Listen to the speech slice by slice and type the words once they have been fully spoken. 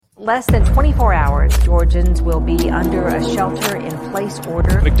less than 24 hours, Georgians will be under a shelter-in-place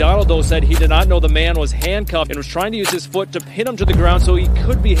order. McDonald, though, said he did not know the man was handcuffed and was trying to use his foot to pin him to the ground so he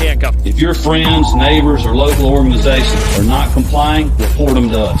could be handcuffed. If your friends, neighbors, or local organizations are not complying, report them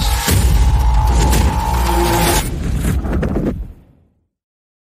to us.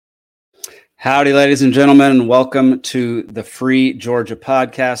 Howdy, ladies and gentlemen, and welcome to the Free Georgia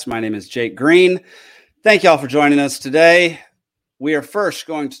Podcast. My name is Jake Green. Thank you all for joining us today. We are first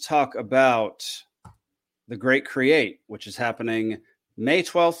going to talk about the Great Create, which is happening May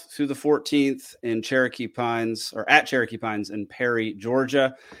 12th through the 14th in Cherokee Pines, or at Cherokee Pines in Perry,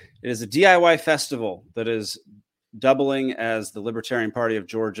 Georgia. It is a DIY festival that is doubling as the Libertarian Party of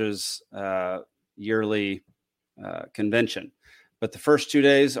Georgia's yearly convention. But the first 2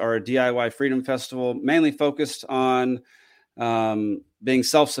 days are a DIY Freedom Festival, mainly focused on being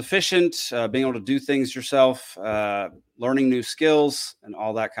self-sufficient, being able to do things yourself, learning new skills, and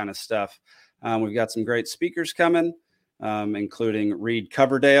all that kind of stuff. We've got some great speakers coming, including Reed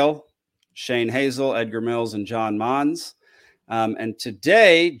Coverdale, Shane Hazel, Edgar Mills, and John Mons. And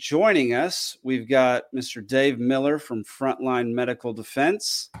today, joining us, we've got Mr. Dave Miller from Frontline Medical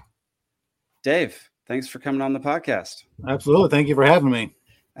Defense. Dave, thanks for coming on the podcast. Absolutely. Thank you for having me.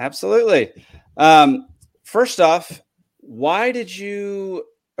 Absolutely. First off, why did you,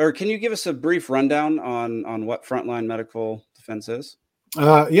 or can you give us a brief rundown on what Frontline Medical Defense is?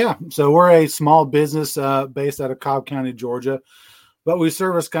 Yeah. So we're a small business based out of Cobb County, Georgia, but we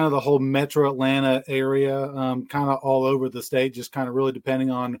service kind of the whole metro Atlanta area, kind of all over the state, just kind of really depending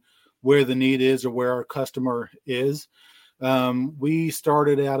on where the need is or where our customer is. We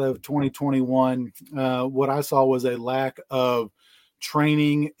started out of 2021. What I saw was a lack of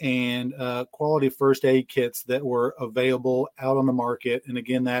training and quality first aid kits that were available out on the market. And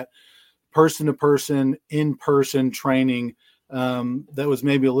again, that person-to-person, in-person training that was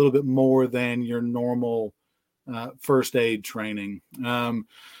maybe a little bit more than your normal first aid training.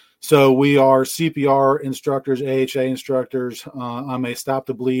 So we are CPR instructors, AHA instructors. I'm a Stop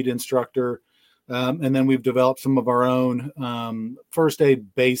the Bleed instructor. And then we've developed some of our own first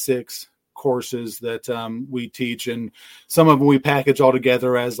aid basics courses that we teach. And some of them we package all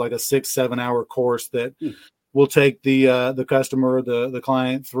together as like a 6-7 hour course that will take the customer, the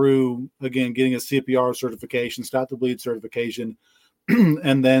client through, again, getting a CPR certification, Stop the Bleed certification,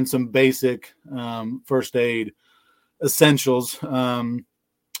 and then some basic first aid essentials,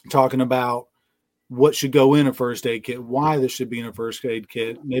 talking about what should go in a first aid kit, why this should be in a first aid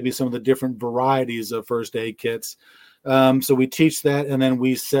kit, maybe some of the different varieties of first aid kits. So we teach that, and then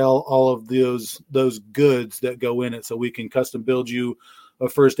we sell all of those goods that go in it. So we can custom build you a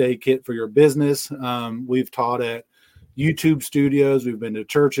first aid kit for your business. We've taught at YouTube studios. We've been to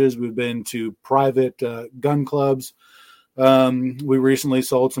churches. We've been to private gun clubs. We recently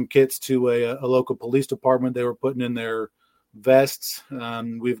sold some kits to a local police department. They were putting in their vests.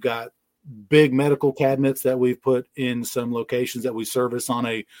 We've got big medical cabinets that we've put in some locations that we service on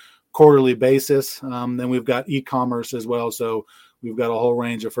a quarterly basis. Then we've got e-commerce as well. So we've got a whole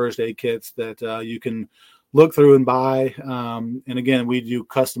range of first aid kits that you can look through and buy. And again, we do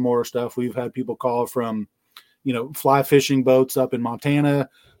custom order stuff. We've had people call from, fly fishing boats up in Montana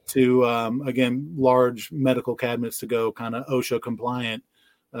to, again, large medical cabinets to go kind of OSHA compliant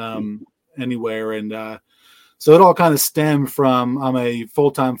anywhere. And so it all kind of stemmed from, I'm a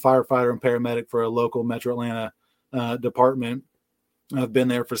full-time firefighter and paramedic for a local Metro Atlanta department. I've been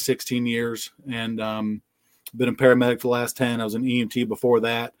there for 16 years and been a paramedic for the last 10. I was an EMT before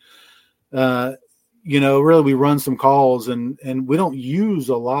that. Really we run some calls and we don't use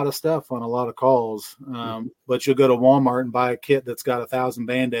a lot of stuff on a lot of calls. But you'll go to Walmart and buy a kit that's got 1,000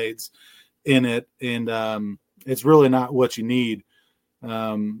 Band-Aids in it. And it's really not what you need.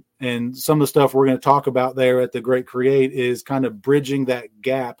 And some of the stuff we're going to talk about there at the Great Create is kind of bridging that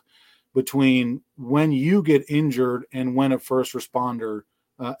gap between when you get injured and when a first responder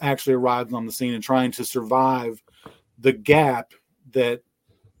actually arrives on the scene, and trying to survive the gap that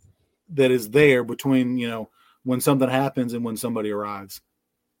is there between, when something happens and when somebody arrives.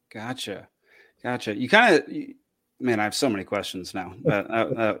 Gotcha. You kind of, man, I have so many questions now,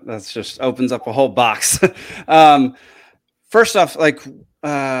 but that's just opens up a whole box. First off,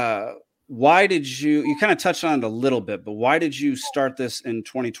 why did you kind of touched on it a little bit, but why did you start this in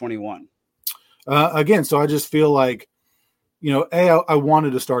 2021? Again, so I just feel like, I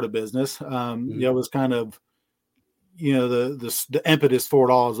wanted to start a business. It was kind of, the impetus for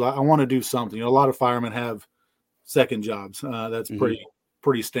it all is I want to do something. A lot of firemen have second jobs. That's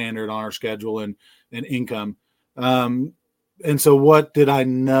pretty standard on our schedule and income. And so what did I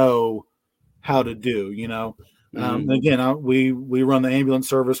know how to do? And again, we run the ambulance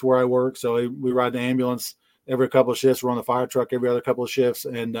service where I work. So we ride the ambulance every couple of shifts. We're on the fire truck every other couple of shifts.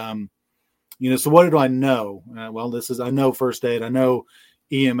 And, so what do I know? I know first aid. I know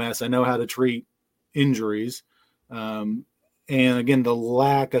EMS. I know how to treat injuries. And again, the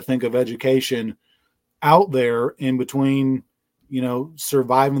lack, I think, of education out there in between,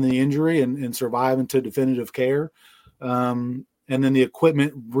 surviving the injury and surviving to definitive care. And then the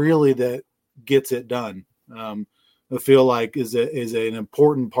equipment really that gets it done. I feel like is an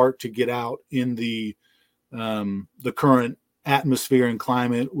important part to get out in the current atmosphere and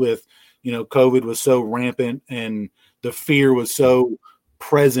climate with, COVID was so rampant and the fear was so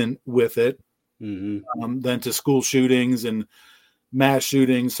present with it, then to school shootings and mass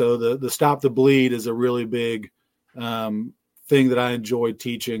shootings. So the Stop the Bleed is a really big thing that I enjoyed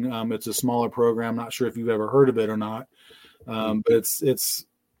teaching. It's a smaller program. Not sure if you've ever heard of it or not, but it's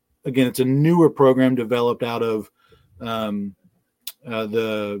a newer program developed out of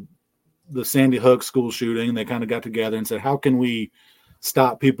the Sandy Hook school shooting. They kind of got together and said, how can we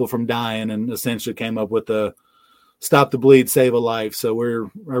stop people from dying? And essentially came up with the Stop the Bleed, Save a Life. So I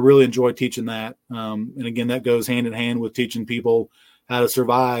really enjoy teaching that. And again, that goes hand in hand with teaching people how to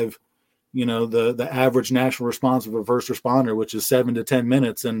survive, the average national response of a first responder, which is 7 to 10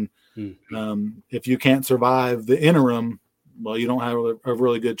 minutes. And if you can't survive the interim, well, you don't have a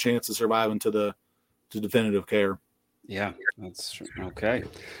really good chance of surviving to definitive care. Yeah, that's true. Okay.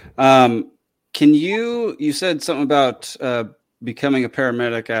 You said something about becoming a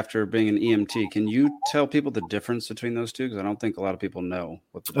paramedic after being an EMT. Can you tell people the difference between those two? Because I don't think a lot of people know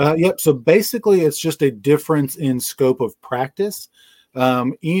what the Yep. So basically it's just a difference in scope of practice.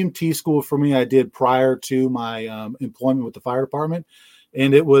 EMT school for me, I did prior to my employment with the fire department.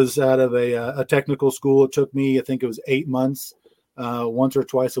 And it was out of a technical school. It took me, I think it was 8 months, once or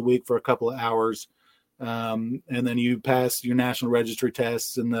twice a week for a couple of hours. And then you pass your national registry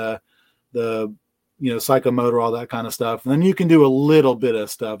tests and the psychomotor, all that kind of stuff. And then you can do a little bit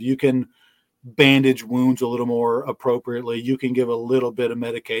of stuff. You can bandage wounds a little more appropriately. You can give a little bit of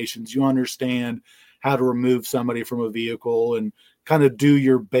medications. You understand how to remove somebody from a vehicle and kind of do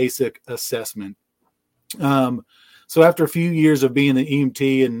your basic assessment. So after a few years of being the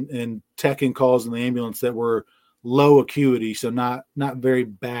EMT and teching calls in the ambulance that were low acuity, so not very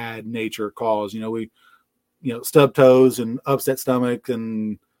bad nature calls, stub toes and upset stomach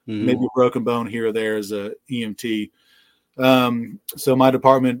and maybe a broken bone here or there as a EMT. So my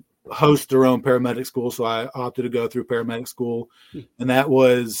department hosts their own paramedic school. So I opted to go through paramedic school, and that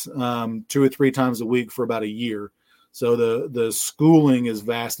was 2 or 3 times a week for about a year. So the schooling is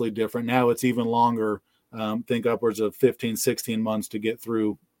vastly different. Now it's even longer. Think upwards of 15, 16 months to get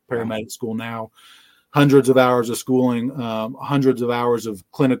through paramedic school now. Hundreds of hours of schooling, hundreds of hours of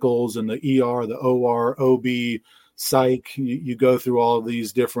clinicals in the ER, the OR, OB, psych. You go through all of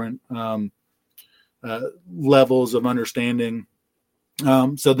these different levels of understanding.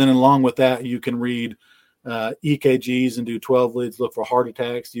 So then along with that, you can read EKGs and do 12 leads, look for heart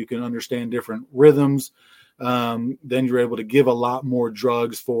attacks. You can understand different rhythms. Then you're able to give a lot more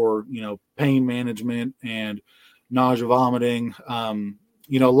drugs for, pain management and nausea, vomiting.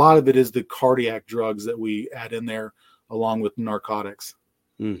 A lot of it is the cardiac drugs that we add in there along with narcotics.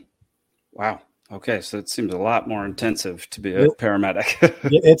 Wow. Okay. So it seems a lot more intensive to be a paramedic.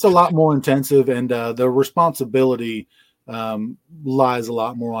 It's a lot more intensive, and the responsibility lies a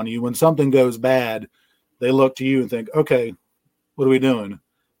lot more on you. When something goes bad, they look to you and think, okay, what are we doing?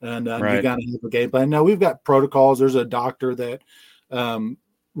 And Right. you got to have a game plan. Now we've got protocols. There's a doctor that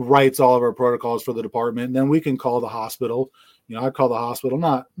writes all of our protocols for the department. And then we can call the hospital. I call the hospital,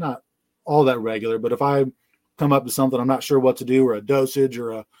 not all that regular, but if I come up to something I'm not sure what to do, or a dosage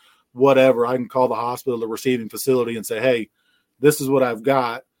or a whatever, I can call the hospital, the receiving facility, and say, hey, this is what I've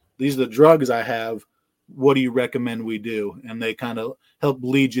got. These are the drugs I have. What do you recommend we do? And they kind of help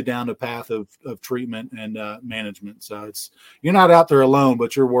lead you down the path of treatment and management. So you're not out there alone,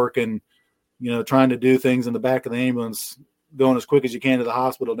 but you're working, trying to do things in the back of the ambulance, going as quick as you can to the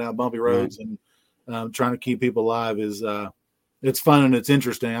hospital down bumpy roads, and trying to keep people alive is it's fun and it's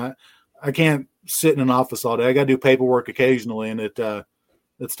interesting. I can't sit in an office all day. I got to do paperwork occasionally, and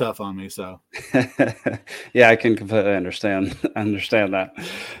it's tough on me. So, yeah, I can completely understand that.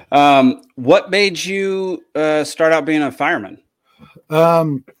 What made you start out being a fireman?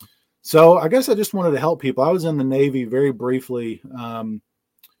 So I guess I just wanted to help people. I was in the Navy very briefly,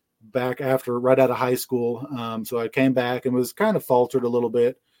 back right out of high school. So I came back and was kind of faltered a little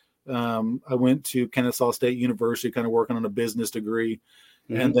bit. I went to Kennesaw State University, kind of working on a business degree.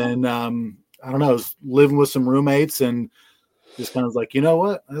 And then, I don't know, I was living with some roommates and just kind of like, you know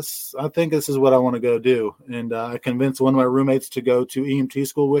what, I think this is what I want to go do. And I convinced one of my roommates to go to EMT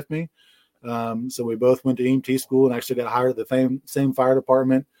school with me. So we both went to EMT school and actually got hired at the same fire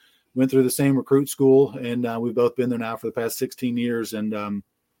department, went through the same recruit school, and we've both been there now for the past 16 years. And,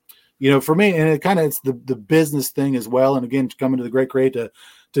 for me, and it's the business thing as well. And again, coming to the Great Create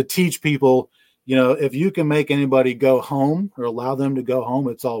to teach people, if you can make anybody go home or allow them to go home,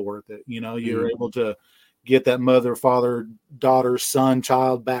 it's all worth it. You're able to get that mother, father, daughter, son,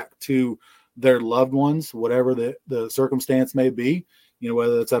 child back to their loved ones, whatever the circumstance may be,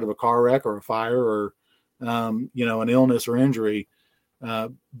 whether it's out of a car wreck or a fire or, an illness or injury,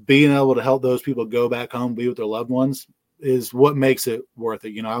 being able to help those people go back home, be with their loved ones is what makes it worth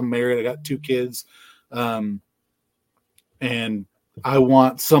it. I'm married, I got 2 kids, and I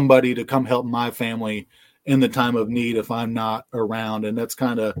want somebody to come help my family in the time of need if I'm not around. And that's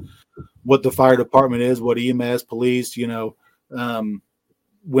kind of what the fire department is, what EMS, police,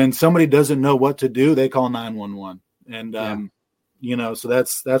 when somebody doesn't know what to do, they call 911. And, so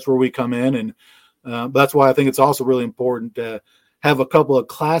that's where we come in. And that's why I think it's also really important to have a couple of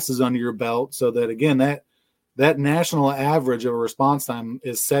classes under your belt so that, again, that national average of a response time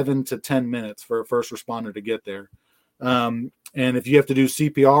is 7 to 10 minutes for a first responder to get there. And if you have to do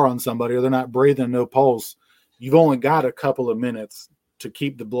CPR on somebody or they're not breathing, no pulse, you've only got a couple of minutes to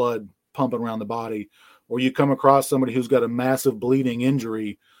keep the blood pumping around the body. Or you come across somebody who's got a massive bleeding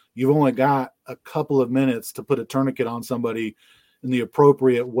injury, you've only got a couple of minutes to put a tourniquet on somebody in the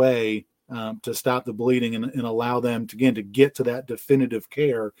appropriate way to stop the bleeding and allow them to get to that definitive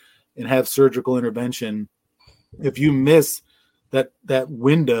care and have surgical intervention. If you miss that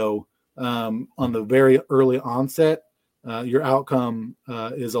window on the very early onset, your outcome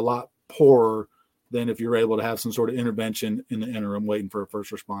is a lot poorer than if you're able to have some sort of intervention in the interim waiting for a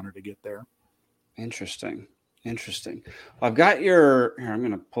first responder to get there. Interesting. I've got here, I'm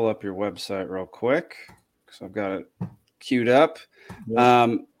going to pull up your website real quick because I've got it queued up.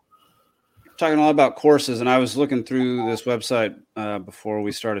 Yeah. Talking a lot about courses, and I was looking through this website before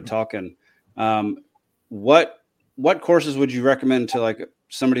we started talking. What courses would you recommend to like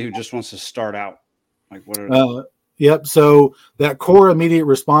somebody who just wants to start out? Like what are Yep. So that core immediate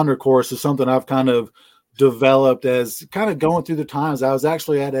responder course is something I've kind of developed as kind of going through the times. I was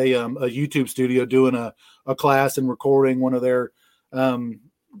actually at a YouTube studio doing a class and recording one of their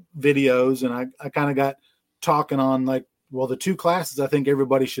videos. And I kind of got talking on like, well, the 2 classes I think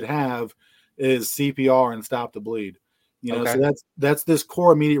everybody should have is CPR and stop the bleed. Okay. So that's this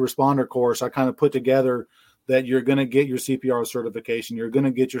core immediate responder course I kind of put together that you're going to get your CPR certification. You're going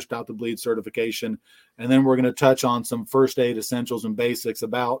to get your stop the bleed certification. And then we're going to touch on some first aid essentials and basics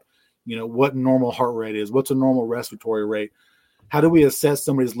about, what normal heart rate is, what's a normal respiratory rate, how do we assess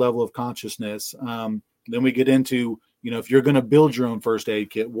somebody's level of consciousness. Then we get into, if you're going to build your own first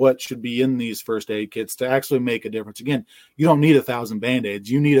aid kit, what should be in these first aid kits to actually make a difference. Again, you don't need 1,000 Band-Aids.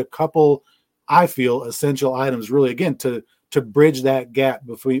 You need a couple, I feel, essential items really, again, to bridge that gap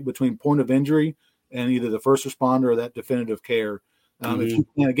between point of injury and either the first responder or that definitive care.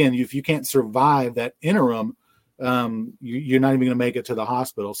 If you can't survive that interim, you're not even going to make it to the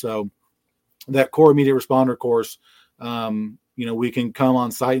hospital. So that core immediate responder course, we can come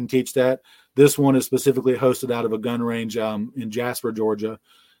on site and teach that. This one is specifically hosted out of a gun range in Jasper, Georgia,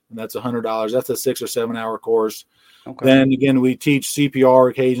 and that's $100. That's a 6 or 7 hour course. Okay. Then again, we teach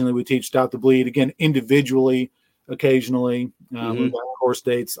CPR occasionally. We teach stop the bleed again individually, occasionally. We've got course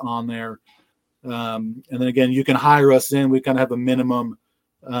dates on there. And then again, you can hire us in. We kind of have a minimum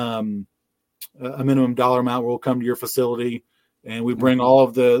dollar amount where we'll come to your facility and we bring all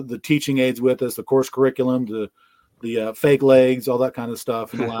of the teaching aids with us, the course curriculum, the fake legs, all that kind of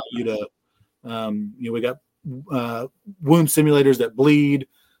stuff, and allow you to, we got wound simulators that bleed.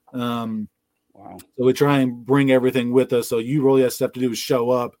 Wow. So we try and bring everything with us. So you really have to do is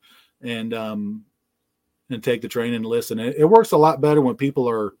show up and take the training and listen. It works a lot better when people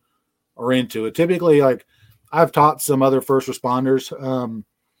are into it. Typically, like I've taught some other first responders,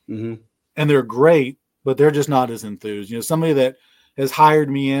 and they're great, but they're just not as enthused. Somebody that has hired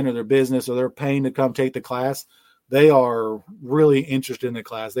me in or their business or they're paying to come take the class, they are really interested in the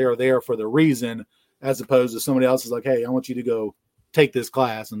class. They are there for the reason, as opposed to somebody else is like, hey, I want you to go take this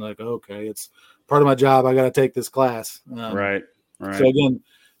class. And like, okay, it's part of my job. I got to take this class. Right. So again,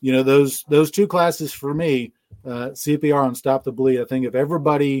 those 2 classes for me, CPR and stop the bleed. I think if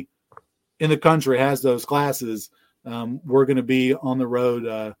everybody in the country has those classes, we're going to be on the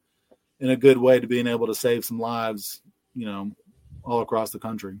road in a good way to being able to save some lives, all across the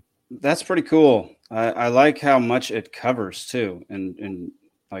country. That's pretty cool. I like how much it covers too, in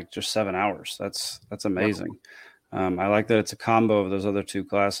like just 7 hours. That's amazing. I like that it's a combo of those other two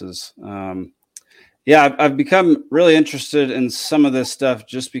classes. Yeah, I've become really interested in some of this stuff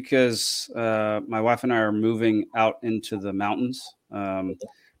just because my wife and I are moving out into the mountains,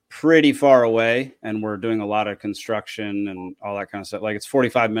 pretty far away, and we're doing a lot of construction and all that kind of stuff. Like it's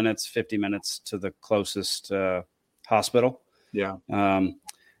 45 minutes, 50 minutes to the closest hospital. Yeah.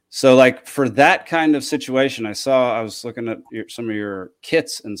 So like for that kind of situation, I was looking at some of your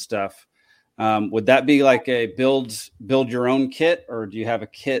kits and stuff. Would that be like a build your own kit, or do you have a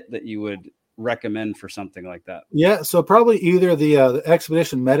kit that you would recommend for something like that? Yeah, so probably either the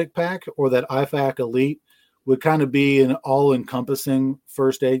Expedition Medic Pack or that IFAC Elite would kind of be an all-encompassing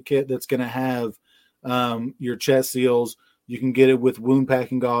first aid kit that's going to have your chest seals. You can get it with wound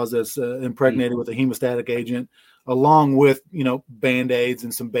packing gauze that's impregnated with a hemostatic agent, along with Band-Aids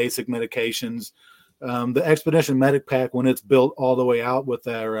and some basic medications. The Expedition Medic Pack, when it's built all the way out with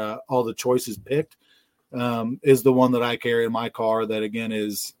their all the choices picked, is the one that I carry in my car. That again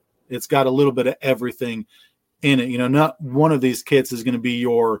it's got a little bit of everything in it. Not one of these kits is going to be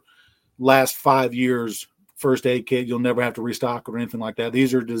your last 5 years first aid kit. You'll never have to restock or anything like that.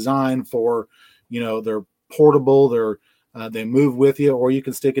 These are designed for, they're portable. They move with you, or you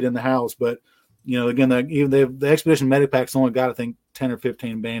can stick it in the house. But, again, the Expedition Medic Pack's only got, I think, 10 or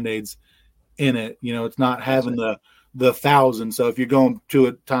 15 Band-Aids in it. It's not having the 1,000. So if you're going to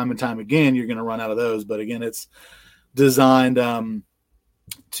it time and time again, you're going to run out of those. But again, it's designed,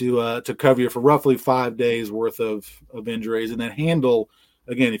 to cover you for roughly 5 days worth of injuries, and then handle,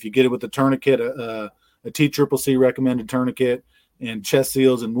 again, if you get it with the tourniquet, a TCCC recommended tourniquet and chest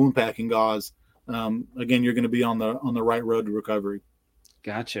seals and wound packing gauze, again, you're going to be on the right road to recovery.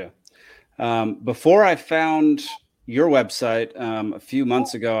 Gotcha. Before I found your website, a few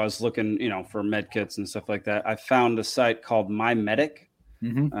months ago, I was looking, for med kits and stuff like that. I found a site called My Medic.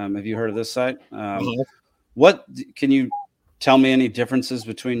 Mm-hmm. Have you heard of this site? What can you tell me any differences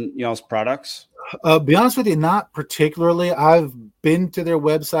between y'all's products? Be honest with you, not particularly. I've been to their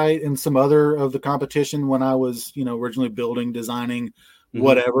website and some other of the competition when I was, originally building, designing,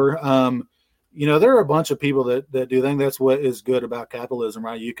 whatever. There are a bunch of people that do. I think that's what is good about capitalism,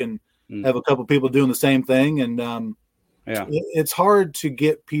 right? You can have a couple people doing the same thing, and it's hard to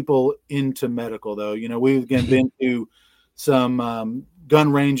get people into medical, though. We've again been to some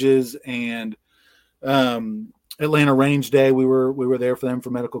gun ranges and Atlanta Range Day. We were there for them for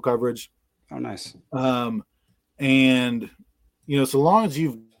medical coverage. Oh, nice. And so long as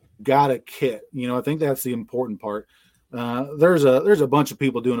you've got a kit, I think that's the important part. There's a bunch of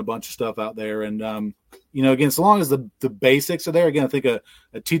people doing a bunch of stuff out there, and again, so long as the basics are there. Again, I think a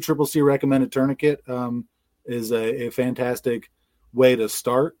TCCC recommended tourniquet is a fantastic way to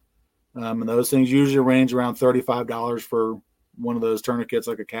start. And those things usually range around $35 for one of those tourniquets,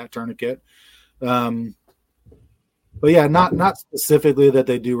 like a cat tourniquet. But yeah, not specifically that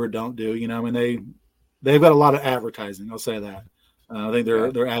they do or don't do. They've got a lot of advertising. I'll say that. I think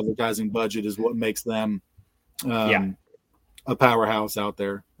their advertising budget is what makes them a powerhouse out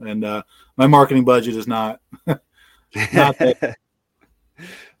there. And my marketing budget is not that.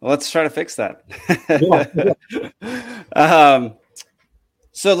 Well, let's try to fix that.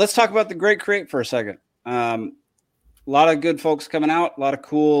 So let's talk about the Great Create for a second. A lot of good folks coming out. A lot of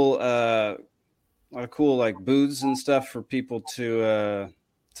cool like booths and stuff for people to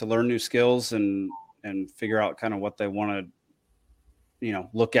learn new skills and figure out kind of what they want to,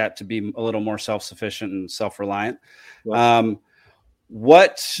 look at to be a little more self-sufficient and self-reliant. Right.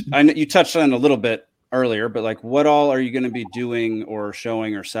 What I know you touched on a little bit earlier, but like what all are you going to be doing or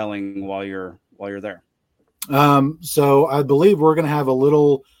showing or selling while you're there? So I believe we're going to have a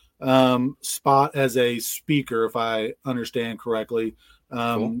little spot as a speaker, if I understand correctly.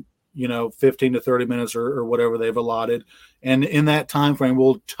 Cool. 15 to 30 minutes or whatever they've allotted. And in that time frame,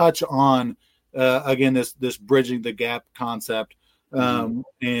 we'll touch on, again, this bridging the gap concept,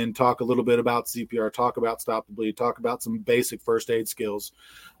 and talk a little bit about CPR, talk about stop the bleed, talk about some basic first aid skills.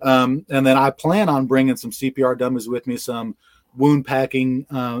 And then I plan on bringing some CPR dummies with me, some wound packing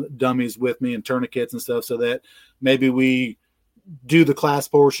dummies with me, and tourniquets and stuff, so that maybe we do the class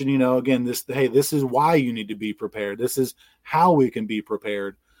portion, again, this is why you need to be prepared. This is how we can be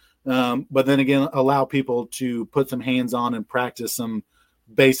prepared. But then again, allow people to put some hands on and practice some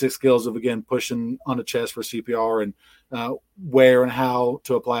basic skills of, again, pushing on the chest for CPR and where and how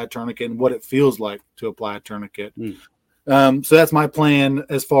to apply a tourniquet and what it feels like to apply a tourniquet. So that's my plan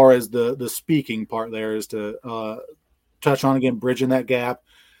as far as the speaking part there, is to touch on, again, bridging that gap,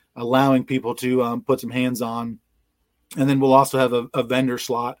 allowing people to put some hands on. And then we'll also have a vendor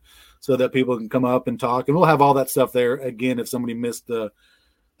slot so that people can come up and talk. And we'll have all that stuff there. Again, if somebody missed the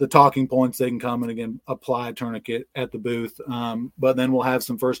the talking points, they can come and again apply a tourniquet at the booth. But then we'll have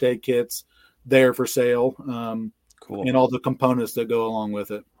some first aid kits there for sale, Cool. and all the components that go along with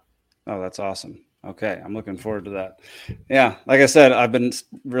it. Oh, that's awesome. Okay, I'm looking forward to that. Yeah, like I said, I've been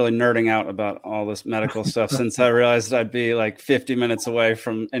really nerding out about all this medical stuff since I realized I'd be like 50 minutes away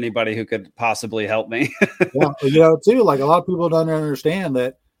from anybody who could possibly help me. Yeah, too, like a lot of people don't understand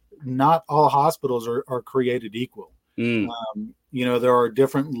that not all hospitals are created equal. There are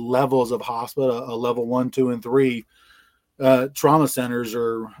different levels of hospital. A level 1, 2, and 3 trauma centers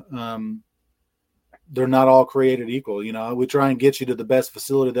are they're not all created equal. We try and get you to the best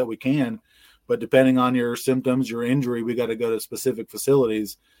facility that we can, but depending on your symptoms, your injury, we got to go to specific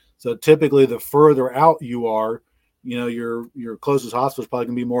facilities. So typically, the further out you are, your closest hospital is probably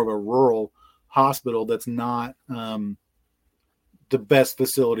going to be more of a rural hospital that's not the best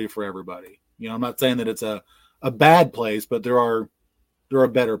facility for everybody. I'm not saying that it's a bad place, but there are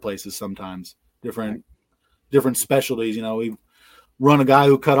better places sometimes. Different specialties. We've run a guy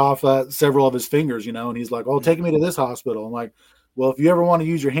who cut off several of his fingers. And he's like, "Oh, take me to this hospital." I'm like, well, if you ever want to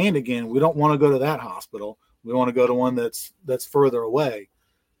use your hand again, we don't want to go to that hospital. We want to go to one that's further away.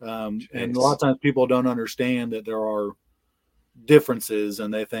 And a lot of times people don't understand that there are differences,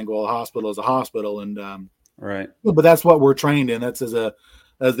 and they think, well, a hospital is a hospital. And right. But that's what we're trained in. That's as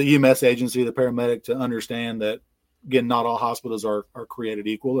the EMS agency, the paramedic, to understand that, again, not all hospitals are created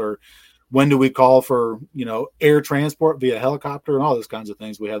equal. Or when do we call for, air transport via helicopter and all those kinds of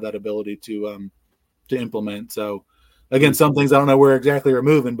things? We have that ability to implement. So, again, some things I don't know where exactly are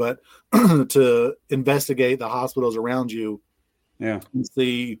moving, but to investigate the hospitals around you, and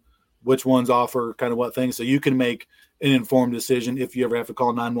see which ones offer kind of what things, so you can make an informed decision if you ever have to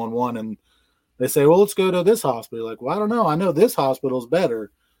call 911 and they say, well, let's go to this hospital. You're like, well, I don't know. I know this hospital's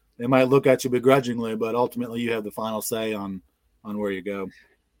better. They might look at you begrudgingly, but ultimately you have the final say on where you go.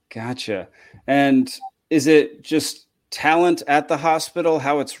 Gotcha. And is it just talent at the hospital,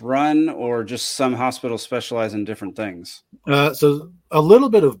 how it's run, or just some hospitals specialize in different things? So a little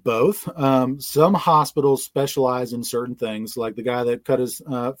bit of both. Some hospitals specialize in certain things, like the guy that cut his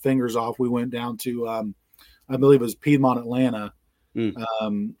fingers off. We went down to, I believe it was Piedmont, Atlanta.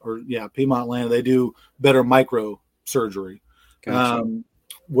 Piedmont, Atlanta. They do better micro surgery. Gotcha.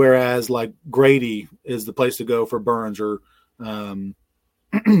 Whereas like Grady is the place to go for burns, or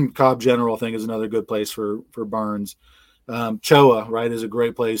Cobb General, I think, is another good place for burns. CHOA, right, is a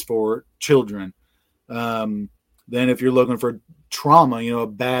great place for children. Then if you're looking for trauma, a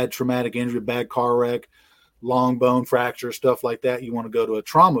bad traumatic injury, bad car wreck, long bone fracture, stuff like that, you want to go to a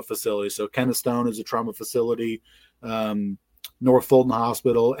trauma facility. So Kennestone is a trauma facility. North Fulton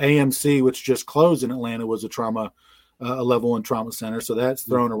Hospital, AMC, which just closed in Atlanta, was a level 1 trauma center. So that's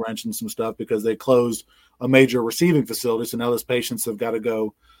thrown a wrench in some stuff because they closed a major receiving facility. So now those patients have got to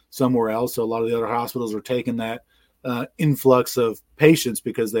go somewhere else. So a lot of the other hospitals are taking that influx of patients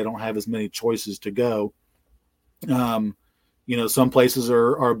because they don't have as many choices to go. Some places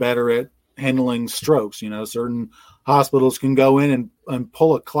are better at handling strokes. Certain hospitals can go in and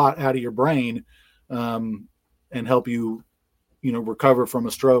pull a clot out of your brain and help you, recover from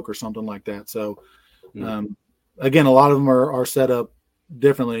a stroke or something like that. So, again, a lot of them are set up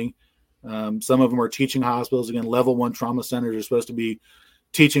differently. Some of them are teaching hospitals. Again, level 1 trauma centers are supposed to be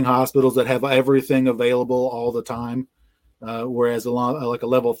teaching hospitals that have everything available all the time. Whereas a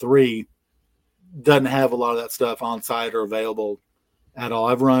level 3 doesn't have a lot of that stuff on site or available at all.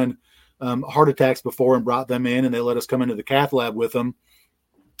 I've run heart attacks before and brought them in, and they let us come into the cath lab with them.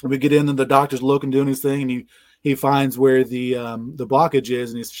 We get in, and the doctor's looking, doing his thing, and he finds where the blockage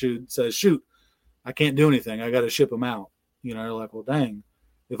is, and he says, "Shoot, I can't do anything. I got to ship him out." You're like, well, dang.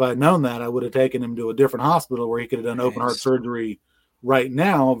 If I had known that, I would have taken him to a different hospital where he could have done open heart surgery right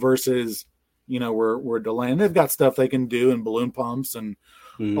now versus, we're delaying. They've got stuff they can do, and balloon pumps and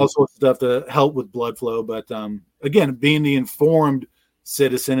all sorts of stuff to help with blood flow. But again, being the informed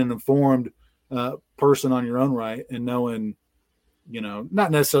citizen and informed person on your own right, and knowing, not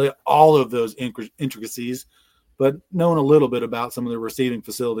necessarily all of those intricacies, but knowing a little bit about some of the receiving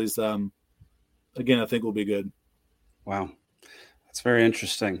facilities, again, I think will be good. Wow. That's very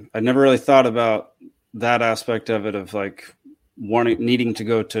interesting. I never really thought about that aspect of it, of like needing to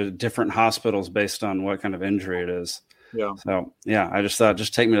go to different hospitals based on what kind of injury it is. Yeah. So I just thought,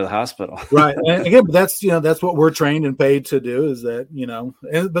 just take me to the hospital. Right. And again, but that's what we're trained and paid to do, is that,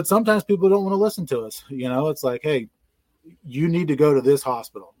 but sometimes people don't want to listen to us. It's like, hey, you need to go to this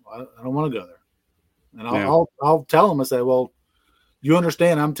hospital. I don't want to go there. And I'll tell them, I say, well, you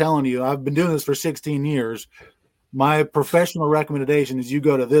understand, I'm telling you, I've been doing this for 16 years. My professional recommendation is you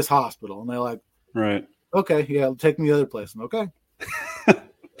go to this hospital. And they're like, right. Okay. Yeah. Take me the other place. Okay.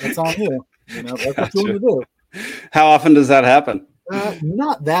 that's on you. That's what Gotcha. you want to do. How often does that happen?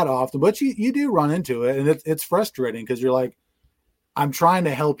 Not that often, but you do run into it, and it's frustrating because you're like, I'm trying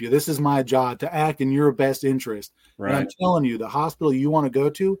to help you. This is my job to act in your best interest. Right. And I'm telling you, the hospital you want to go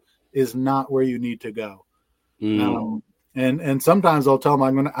to is not where you need to go. And sometimes I'll tell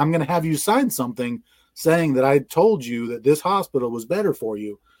them I'm gonna have you sign something saying that I told you that this hospital was better for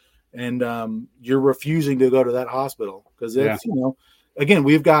you, and you're refusing to go to that hospital because it's again,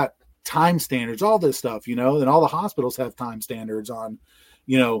 we've got time standards, all this stuff, and all the hospitals have time standards on,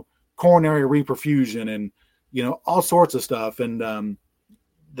 coronary reperfusion and, all sorts of stuff. And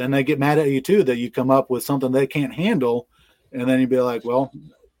then they get mad at you too, that you come up with something they can't handle. And then you'd be like, well,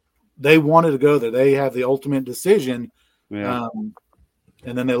 they wanted to go there. They have the ultimate decision. Yeah.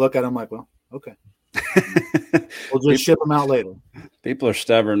 And then they look at them like, well, okay, we'll just ship them out later. People are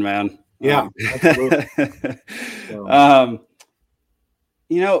stubborn, man. Yeah.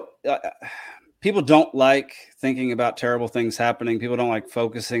 People don't like thinking about terrible things happening. People don't like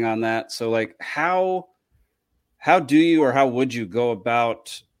focusing on that. So like, how do you, or how would you go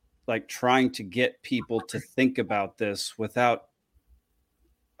about like trying to get people to think about this without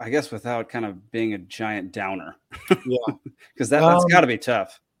kind of being a giant downer? Yeah. Because that's gotta be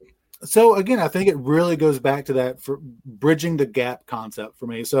tough. So again, I think it really goes back to that for bridging the gap concept for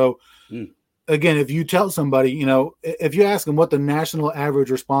me. So again, if you tell somebody, if you ask them what the national average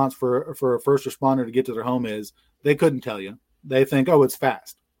response for a first responder to get to their home is, they couldn't tell you. They think, oh, it's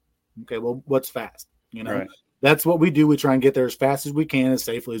fast. Okay, well, what's fast? Right. That's what we do. We try and get there as fast as we can, as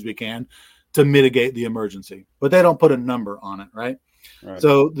safely as we can, to mitigate the emergency. But they don't put a number on it, right?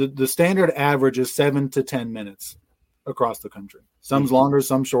 So the standard average is 7 to 10 minutes across the country. Some's longer,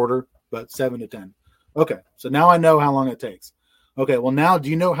 some shorter, but 7 to 10. Okay, so now I know how long it takes. Okay, well, now do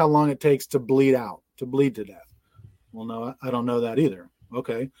you know how long it takes to bleed out, to bleed to death? Well, no, I don't know that either.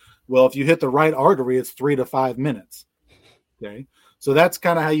 Okay, well, if you hit the right artery, it's 3 to 5 minutes. Okay, so that's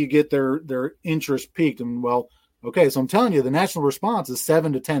kind of how you get their interest peaked. And well, okay, so I'm telling you, the national response is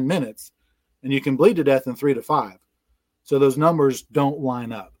 7 to 10 minutes, and you can bleed to death in 3 to 5. So those numbers don't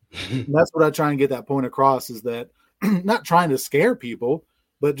line up. And that's what I try and get that point across, is that not trying to scare people,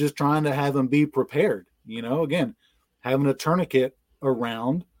 but just trying to have them be prepared. Again, having a tourniquet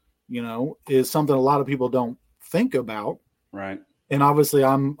around, is something a lot of people don't think about. Right. And obviously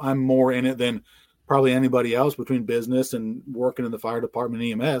I'm more in it than probably anybody else between business and working in the fire department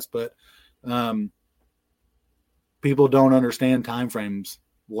EMS, but people don't understand timeframes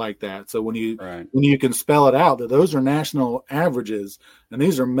like that. So when you can spell it out that those are national averages and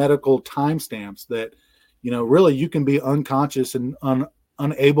these are medical timestamps that, really you can be unconscious and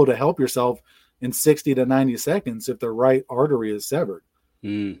unable to help yourself in 60 to 90 seconds if the right artery is severed.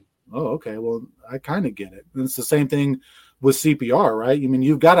 Oh, okay. Well, I kind of get it. And it's the same thing with CPR, right? I mean,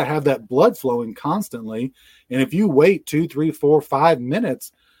 you've got to have that blood flowing constantly. And if you wait 2, 3, 4, 5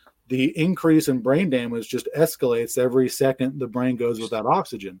 minutes, the increase in brain damage just escalates every second the brain goes without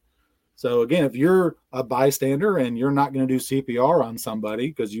oxygen. So again, if you're a bystander and you're not going to do CPR on somebody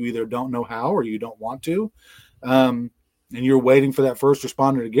because you either don't know how or you don't want to, and you're waiting for that first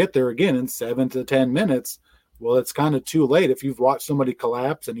responder to get there again in 7 to 10 minutes, well, it's kind of too late. If you've watched somebody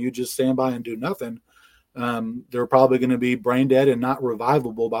collapse and you just stand by and do nothing, they're probably going to be brain dead and not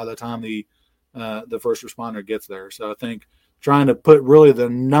revivable by the time the first responder gets there. So I think trying to put really the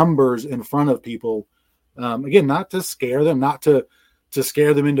numbers in front of people, again, not to scare them, not to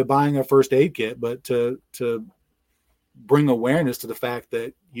scare them into buying a first aid kit, but to bring awareness to the fact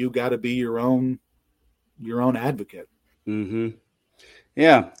that you got to be your own advocate. Mm-hmm.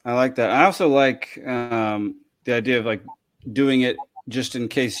 Yeah, I like that. I also like the idea of like doing it just in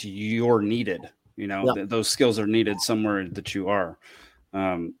case you're needed. Those skills are needed somewhere that you are.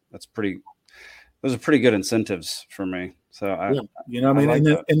 Those are pretty good incentives for me. So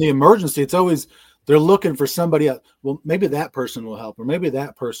in the emergency, it's always they're looking for somebody else. Well, maybe that person will help, or maybe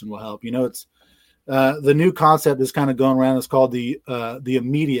that person will help. It's the new concept is kind of going around. It's called the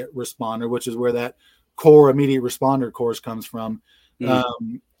immediate responder, which is where that core immediate responder course comes from.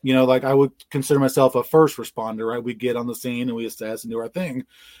 Like I would consider myself a first responder, right? We get on the scene and we assess and do our thing.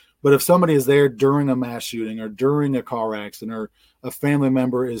 But if somebody is there during a mass shooting or during a car accident or a family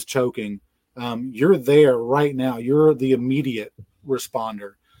member is choking, you're there right now. You're the immediate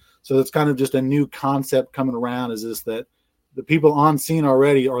responder. So it's kind of just a new concept coming around, is this, that the people on scene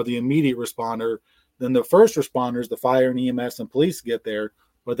already are the immediate responder. Then the first responders, the fire and EMS and police, get there,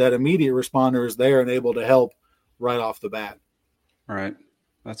 but that immediate responder is there and able to help right off the bat. Right.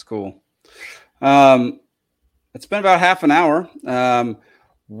 That's cool. It's been about half an hour.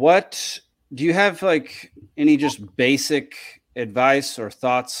 What do you have, like any just basic advice or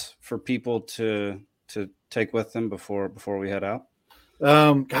thoughts for people to take with them before we head out?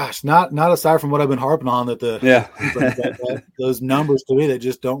 Gosh, not aside from what I've been harping on that those numbers to me, they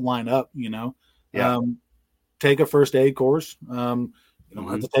just don't line up, Yeah. Take a first aid course. You don't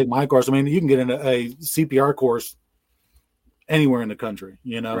have to take my course. I mean, you can get into a CPR course anywhere in the country,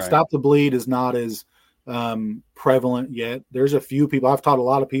 Right. Stop the bleed is not as prevalent yet. There's a few people, I've taught a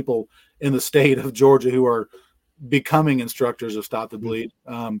lot of people in the state of Georgia who are becoming instructors of Stop the Bleed.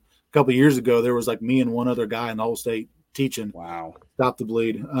 A couple of years ago, there was like me and one other guy in the whole state teaching Stop the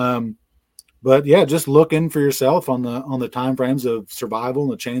Bleed. But yeah, just look in for yourself on the time frames of survival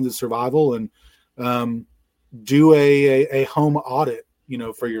and the chains of survival, and do a home audit,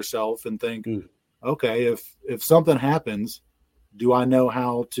 for yourself, and think, okay, if something happens, do I know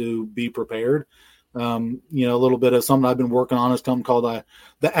how to be prepared? A little bit of something I've been working on is something called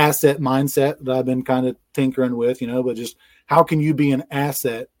the asset mindset that I've been kind of tinkering with, but just how can you be an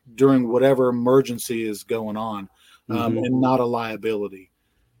asset during whatever emergency is going on, and not a liability.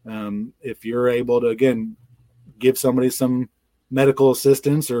 If you're able to, again, give somebody some medical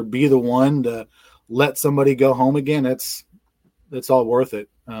assistance or be the one to let somebody go home again, that's all worth it.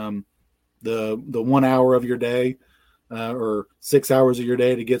 The 1 hour of your day or 6 hours of your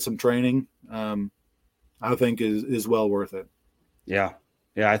day to get some training, I think is well worth it. Yeah.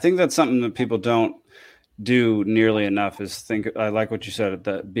 I think that's something that people don't do nearly enough, is think, I like what you said,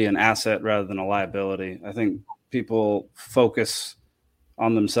 that be an asset rather than a liability. I think people focus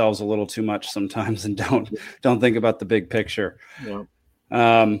on themselves a little too much sometimes and don't think about the big picture. Yeah.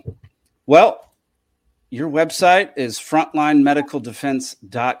 Well, your website is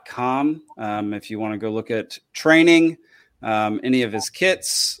frontlinemedicaldefense.com. If you want to go look at training, any of his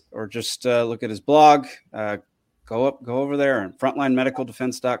kits, or just look at his blog, go over there, and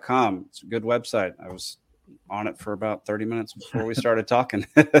frontlinemedicaldefense.com. It's a good website. I was on it for about 30 minutes before we started talking.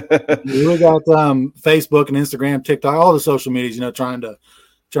 We got Facebook and Instagram, TikTok, all the social medias, trying to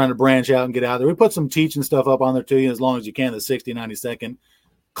branch out and get out there. We put some teaching stuff up on there too, as long as you can, the 60, 90-second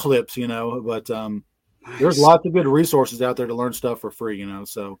clips, but there's lots of good resources out there to learn stuff for free,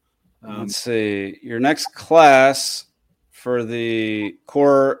 so let's see, your next class for the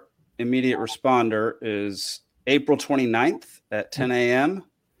core immediate responder is April 29th at 10 a.m.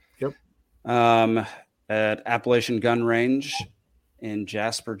 Yep. At Appalachian Gun Range in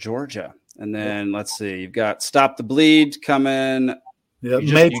Jasper, Georgia. And then let's see, you've got Stop the Bleed coming. Yeah,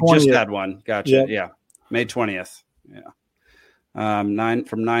 you just had one. Gotcha. Yep. Yeah. May 20th. Yeah. 9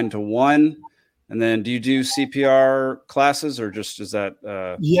 to 1. And then do you do CPR classes, or just is that?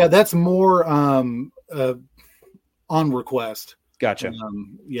 Yeah, that's more on request. Gotcha.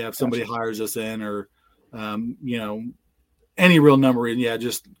 If somebody hires us in, or, any real number,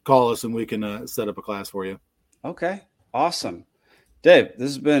 just call us and we can set up a class for you. Okay. Awesome. Dave, this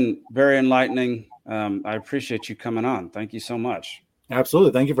has been very enlightening. I appreciate you coming on. Thank you so much.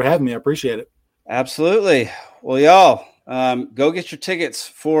 Absolutely. Thank you for having me. I appreciate it. Absolutely. Well, y'all, go get your tickets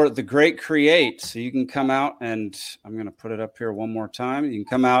for The Great Create, so you can come out, and I'm going to put it up here one more time. You can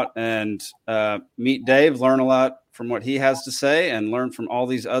come out and meet Dave, learn a lot from what he has to say, and learn from all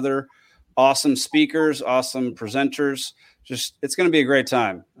these other awesome speakers, awesome presenters. It's going to be a great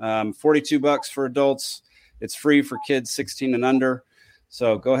time. $42 for adults. It's free for kids 16 and under.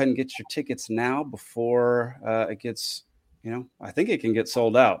 So go ahead and get your tickets now before it gets, I think it can get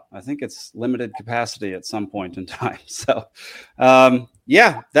sold out. I think it's limited capacity at some point in time. So,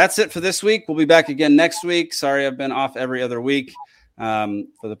 that's it for this week. We'll be back again next week. Sorry, I've been off every other week for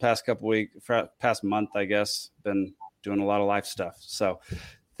the past past month, I guess. Been doing a lot of life stuff. So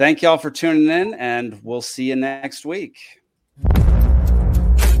thank y'all for tuning in, and we'll see you next week.